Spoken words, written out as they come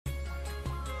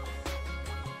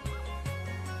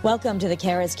Welcome to the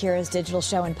Kara's Cures digital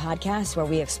show and podcast, where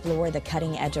we explore the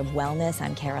cutting edge of wellness.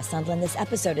 I'm Kara Sundlin. This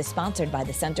episode is sponsored by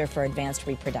the Center for Advanced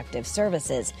Reproductive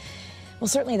Services. Well,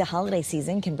 certainly the holiday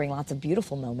season can bring lots of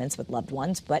beautiful moments with loved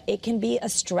ones, but it can be a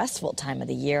stressful time of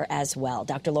the year as well.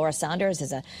 Dr. Laura Saunders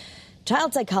is a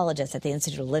child psychologist at the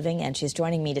Institute of Living, and she's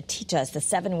joining me to teach us the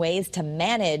 7 ways to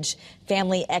manage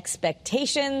family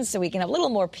expectations so we can have a little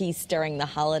more peace during the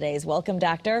holidays. Welcome,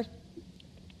 Doctor.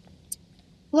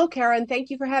 Hello, Karen. Thank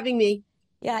you for having me.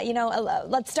 Yeah,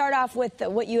 let's start off with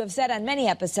what you have said on many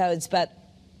episodes, but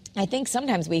I think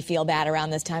sometimes we feel bad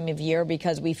around this time of year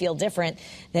because we feel different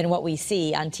than what we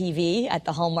see on TV at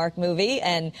the Hallmark movie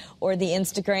or the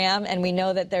Instagram, and we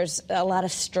know that there's a lot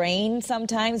of strain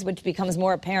sometimes, which becomes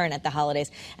more apparent at the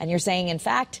holidays. And you're saying, in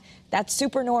fact, that's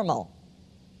super normal.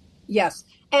 Yes.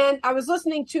 And I was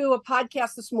listening to a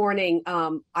podcast this morning.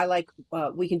 I like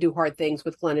We Can Do Hard Things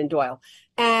with Glennon Doyle.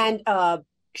 And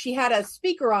she had a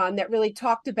speaker on that really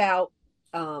talked about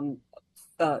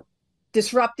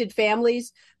disrupted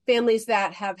families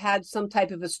that have had some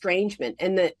type of estrangement.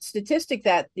 And the statistic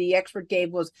that the expert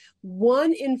gave was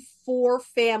 1 in 4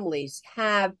 families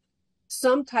have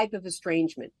some type of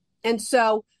estrangement. And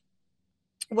so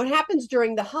what happens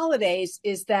during the holidays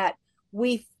is that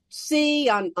we see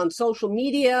on social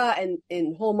media and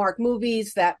in Hallmark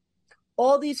movies that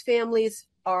all these families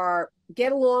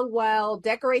get along well,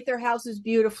 decorate their houses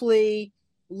beautifully,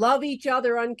 love each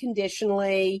other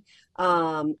unconditionally.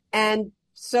 And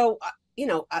so,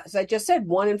 as I just said,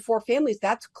 1 in 4 families,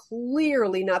 that's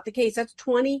clearly not the case. That's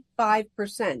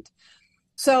 25%.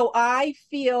 So I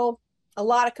feel a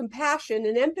lot of compassion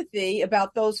and empathy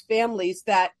about those families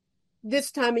that this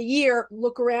time of year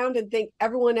look around and think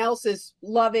everyone else is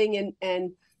loving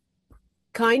and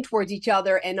kind towards each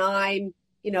other. And I'm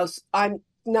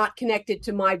not connected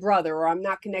to my brother, or I'm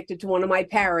not connected to one of my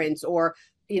parents, or,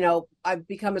 I've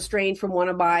become estranged from one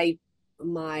of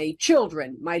my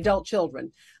children, my adult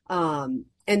children. And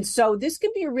so this can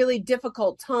be a really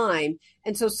difficult time.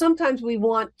 And so sometimes we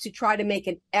want to try to make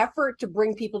an effort to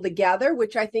bring people together,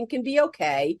 which I think can be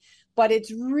okay. But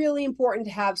it's really important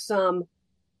to have some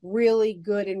really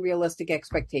good and realistic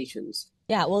expectations.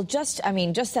 Yeah, well, just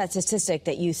that statistic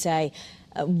that you say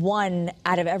 1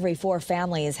 out of every 4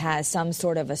 families has some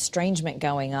sort of estrangement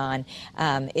going on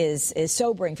is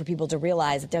sobering for people to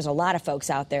realize that there's a lot of folks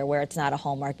out there where it's not a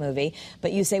Hallmark movie.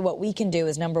 But you say what we can do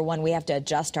is, number 1, we have to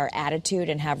adjust our attitude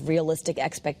and have realistic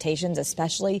expectations,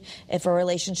 especially if a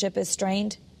relationship is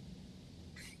strained.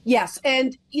 Yes,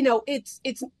 and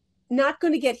it's not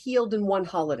going to get healed in one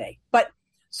holiday, but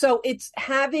so it's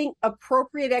having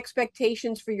appropriate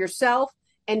expectations for yourself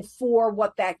and for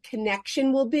what that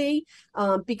connection will be.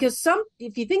 Because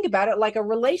if you think about it, like a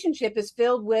relationship is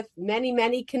filled with many,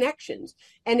 many connections.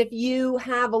 And if you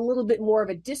have a little bit more of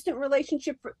a distant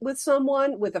relationship with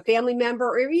someone, with a family member,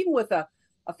 or even with a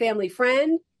family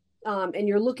friend, and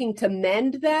you're looking to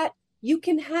mend that, you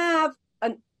can have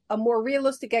a more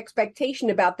realistic expectation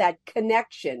about that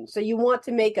connection. So you want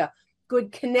to make a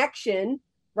good connection,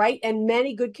 right? And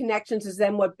many good connections is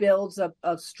then what builds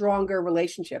a stronger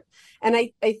relationship. And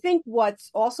I think what's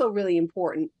also really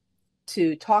important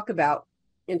to talk about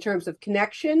in terms of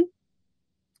connection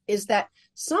is that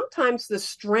sometimes the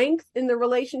strength in the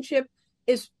relationship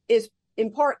is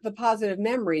in part the positive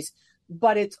memories,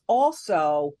 but it's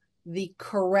also the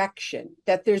correction,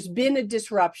 that there's been a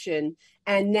disruption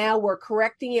and now we're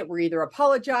correcting it. We're either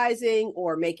apologizing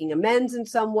or making amends in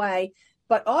some way.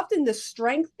 But often the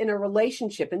strength in a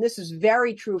relationship, and this is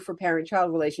very true for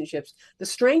parent-child relationships, the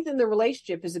strength in the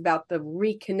relationship is about the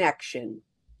reconnection.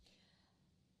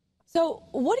 So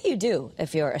what do you do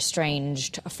if you're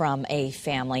estranged from a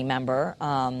family member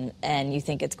and you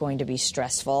think it's going to be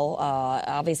stressful?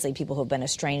 Obviously, people who have been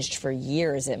estranged for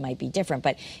years, it might be different.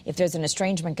 But if there's an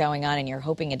estrangement going on and you're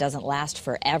hoping it doesn't last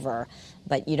forever,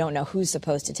 but you don't know who's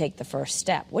supposed to take the first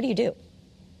step, what do you do?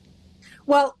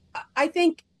 Well, I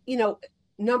think,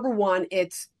 number 1,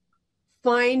 it's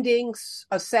finding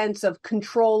a sense of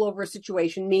control over a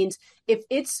situation. Means if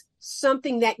it's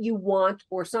something that you want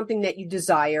or something that you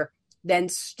desire, then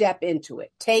step into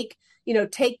it. Take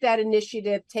that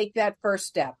initiative, take that first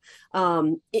step.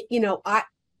 That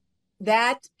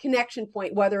connection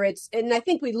point, whether it's, and I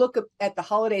think we look at the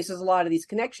holidays as a lot of these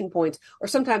connection points, or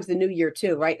sometimes the new year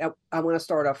too, right? I want to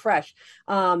start off fresh.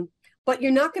 But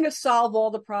you're not going to solve all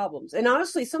the problems. And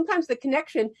honestly, sometimes the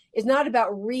connection is not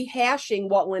about rehashing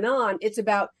what went on. It's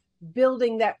about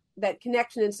building that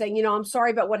connection and saying, I'm sorry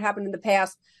about what happened in the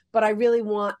past, but I really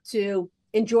want to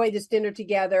enjoy this dinner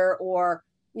together, or,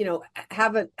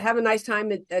 have a nice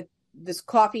time at this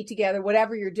coffee together,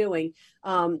 whatever you're doing.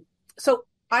 So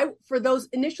for those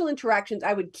initial interactions,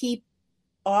 I would keep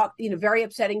off, very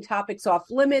upsetting topics off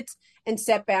limits and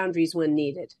set boundaries when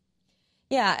needed.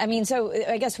 Yeah, I mean, so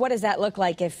I guess what does that look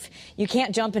like if you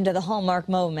can't jump into the Hallmark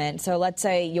moment? So let's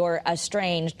say you're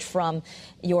estranged from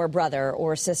your brother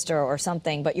or sister or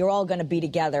something, but you're all going to be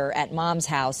together at mom's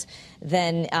house.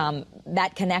 Then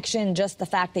that connection, just the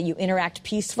fact that you interact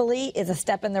peacefully, is a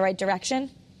step in the right direction?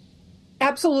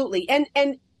 Absolutely.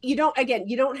 And you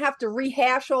don't have to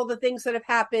rehash all the things that have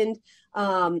happened.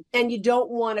 And you don't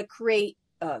want to create,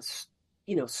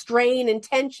 strain and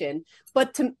tension,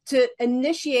 but to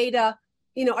initiate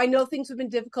I know things have been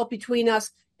difficult between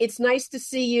us. It's nice to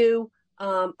see you.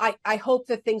 I hope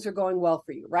that things are going well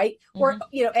for you, right? Mm-hmm.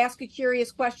 Or, ask a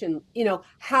curious question,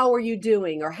 how are you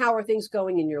doing? Or how are things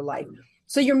going in your life?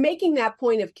 So you're making that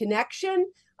point of connection.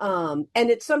 And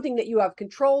it's something that you have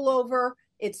control over.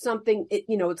 It's something,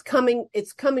 it's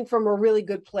coming from a really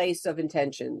good place of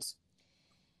intentions.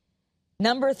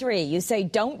 Number 3, you say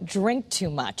don't drink too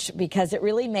much because it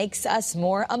really makes us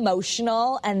more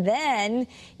emotional, and then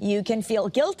you can feel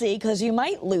guilty because you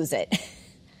might lose it.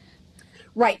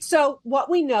 Right. So what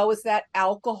we know is that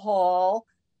alcohol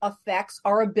affects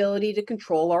our ability to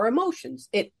control our emotions.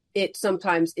 It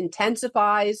sometimes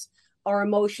intensifies our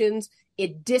emotions.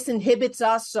 It disinhibits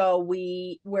us. So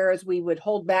whereas we would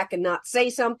hold back and not say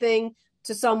something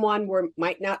to someone, we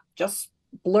might not just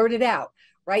blurt it out,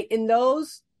 right? In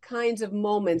those kinds of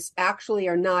moments actually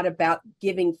are not about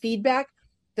giving feedback.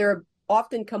 They're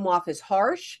often come off as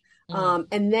harsh.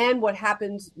 And then what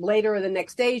happens later or the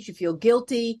next day is you feel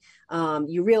guilty.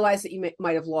 You realize that you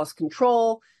might have lost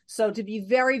control. So to be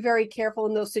very, very careful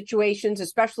in those situations,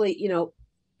 especially,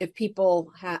 if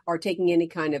people are taking any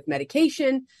kind of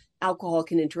medication, alcohol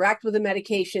can interact with the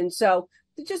medication. So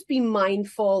to just be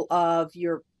mindful of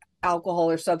your alcohol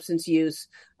or substance use,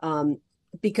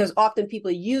 because often people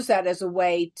use that as a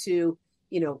way to,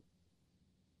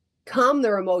 calm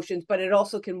their emotions, but it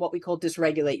also can what we call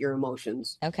dysregulate your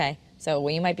emotions. Okay. So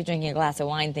when you might be drinking a glass of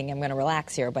wine thinking I'm going to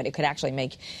relax here, but it could actually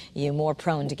make you more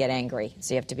prone to get angry.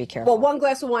 So you have to be careful. Well, one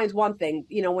glass of wine is one thing.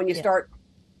 When you start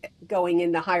going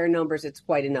into higher numbers, it's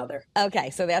quite another.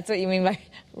 Okay, so that's what you mean by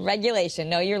regulation.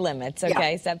 Know your limits,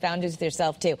 okay? Yeah. Set boundaries with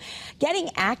yourself, too. Getting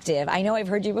active, I know I've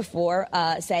heard you before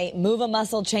say move a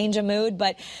muscle, change a mood,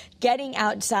 but getting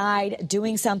outside,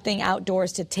 doing something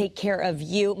outdoors to take care of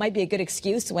you might be a good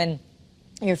excuse when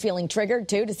you're feeling triggered,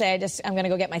 too, to say I'm going to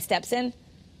go get my steps in.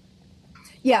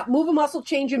 Yeah, move a muscle,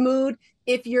 change a mood.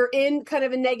 If you're in kind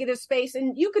of a negative space,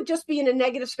 and you could just be in a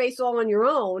negative space all on your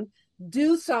own,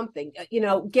 do something,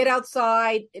 get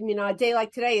outside. A day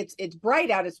like today, it's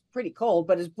bright out. It's pretty cold,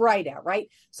 but it's bright out, right?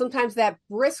 Sometimes that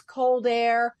brisk cold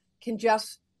air can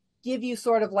just give you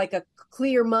sort of like a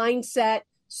clear mindset.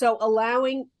 So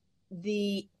allowing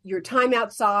your time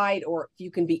outside, or if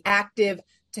you can be active,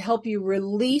 to help you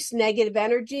release negative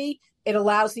energy, it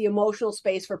allows the emotional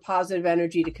space for positive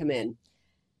energy to come in.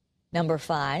 Number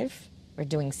 5. We're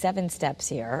doing 7 steps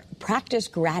here. Practice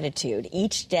gratitude.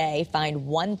 Each day, find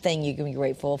one thing you can be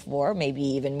grateful for, maybe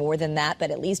even more than that,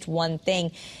 but at least one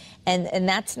thing. And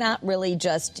that's not really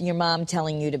just your mom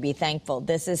telling you to be thankful.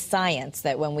 This is science,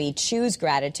 that when we choose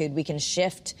gratitude, we can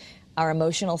shift our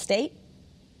emotional state.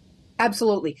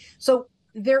 Absolutely. So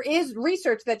there is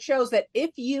research that shows that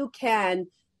if you can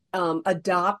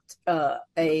adopt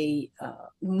a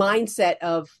mindset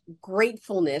of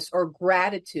gratefulness or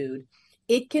gratitude,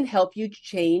 it can help you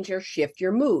change or shift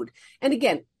your mood. And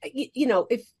again,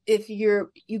 if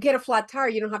you get a flat tire,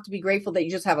 you don't have to be grateful that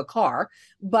you just have a car,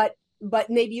 but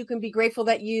maybe you can be grateful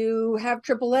that you have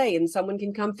AAA and someone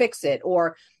can come fix it,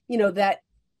 or that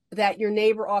your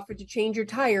neighbor offered to change your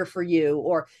tire for you,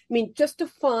 or just to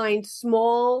find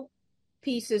small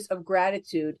pieces of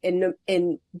gratitude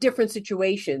in different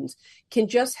situations can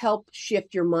just help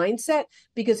shift your mindset.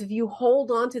 Because if you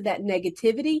hold on to that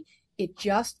negativity, it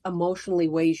just emotionally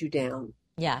weighs you down.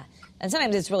 Yeah. And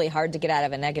sometimes it's really hard to get out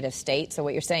of a negative state. So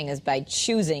what you're saying is by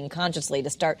choosing consciously to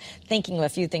start thinking of a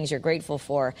few things you're grateful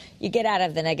for, you get out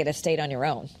of the negative state on your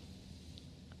own.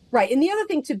 Right. And the other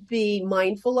thing to be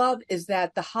mindful of is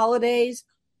that the holidays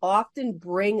often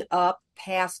bring up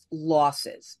past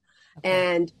losses.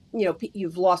 Okay. And,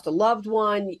 you've lost a loved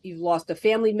one, you've lost a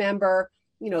family member,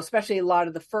 especially a lot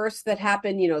of the firsts that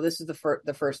happen. This is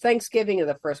the first Thanksgiving or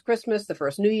the first Christmas, the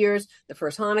first New Year's, the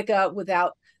first Hanukkah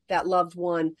without that loved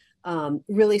one,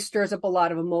 really stirs up a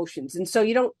lot of emotions. And so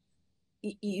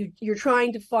you're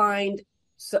trying to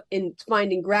in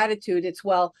finding gratitude, it's,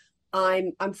 well,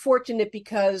 I'm fortunate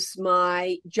because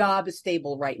my job is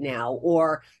stable right now,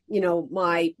 or,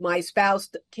 my spouse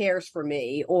cares for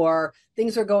me, or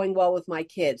things are going well with my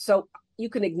kids. So, you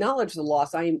can acknowledge the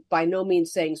loss. I am by no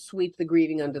means saying sweep the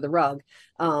grieving under the rug,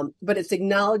 but it's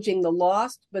acknowledging the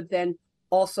loss, but then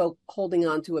also holding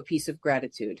on to a piece of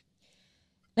gratitude.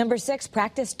 Number 6,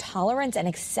 practice tolerance and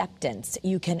acceptance.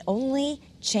 You can only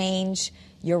change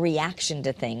your reaction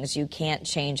to things. You can't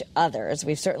change others.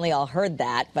 We've certainly all heard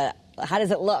that, but how does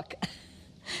it look?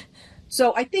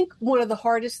 So I think one of the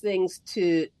hardest things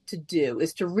to do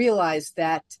is to realize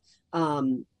that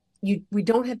we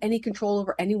don't have any control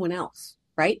over anyone else,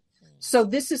 right? So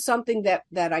this is something that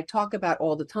I talk about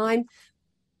all the time.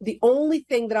 The only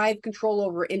thing that I have control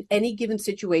over in any given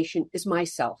situation is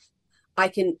myself. I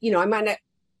can, I might not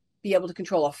be able to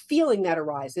control a feeling that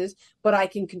arises, but I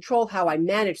can control how I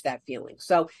manage that feeling.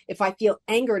 So if I feel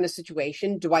anger in a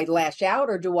situation, do I lash out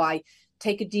or do I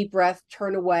take a deep breath,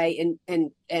 turn away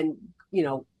and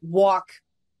walk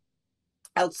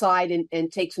outside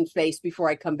and take some space before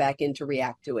I come back in to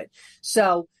react to it?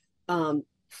 So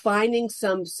finding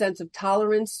some sense of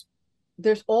tolerance.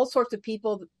 There's all sorts of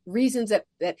reasons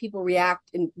that people react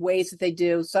in ways that they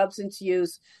do: substance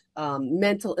use,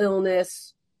 mental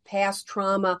illness, past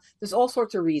trauma. There's all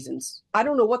sorts of reasons. I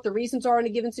don't know what the reasons are in a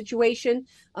given situation,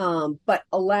 but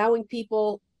allowing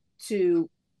people to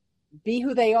be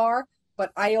who they are,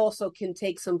 but I also can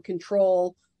take some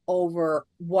control over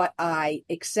what I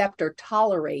accept or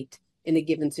tolerate in a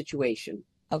given situation.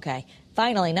 Okay.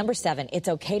 Finally, number 7, it's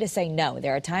okay to say no.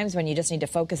 There are times when you just need to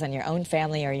focus on your own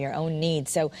family or your own needs.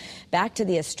 So back to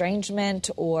the estrangement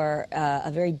or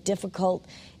a very difficult,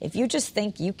 if you just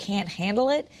think you can't handle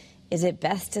it, is it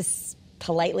best to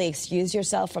politely excuse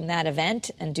yourself from that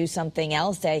event and do something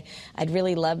else? Say, I'd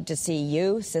really love to see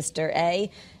you, Sister A,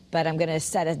 but I'm going to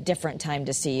set a different time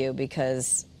to see you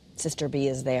because Sister B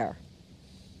is there.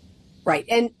 Right.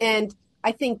 And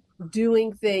I think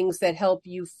doing things that help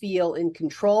you feel in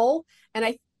control.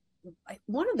 And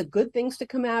one of the good things to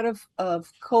come out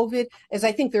of COVID is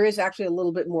I think there is actually a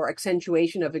little bit more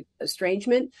accentuation of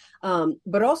estrangement,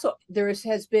 but also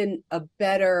has been a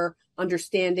better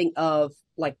understanding of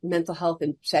like mental health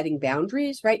and setting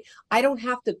boundaries, right? I don't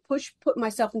have to put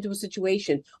myself into a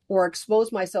situation or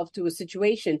expose myself to a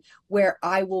situation where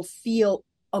I will feel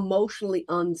emotionally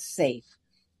unsafe.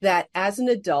 That as an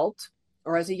adult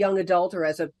or as a young adult or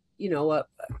as a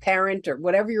parent or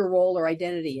whatever your role or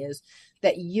identity is,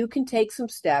 that you can take some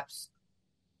steps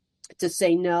to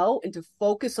say no and to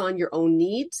focus on your own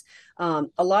needs. A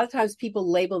lot of times people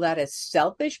label that as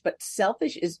selfish, but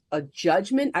selfish is a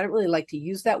judgment. I don't really like to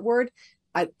use that word.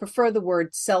 I prefer the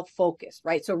word self-focus,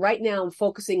 right? So right now I'm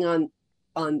focusing on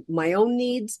my own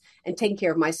needs and taking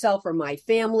care of myself or my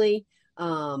family.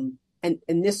 And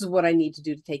this is what I need to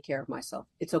do to take care of myself.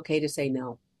 It's okay to say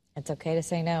no. It's okay to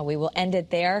say no. We will end it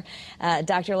there.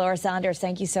 Dr. Laura Saunders,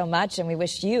 thank you so much. And we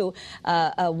wish you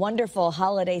a wonderful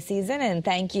holiday season. And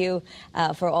thank you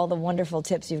for all the wonderful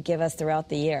tips you've given us throughout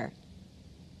the year.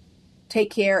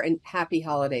 Take care and happy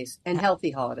holidays and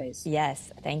healthy holidays.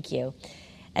 Yes, thank you.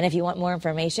 And if you want more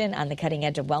information on the cutting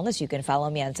edge of wellness, you can follow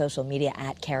me on social media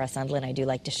at Kara Sundlun. I do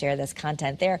like to share this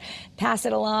content there. Pass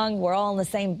it along. We're all in the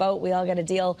same boat. We all got to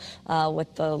deal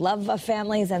with the love of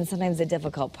families and sometimes the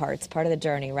difficult parts, part of the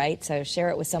journey, right? So share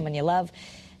it with someone you love.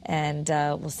 And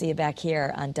we'll see you back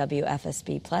here on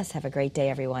WFSB Plus. Have a great day,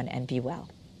 everyone, and be well.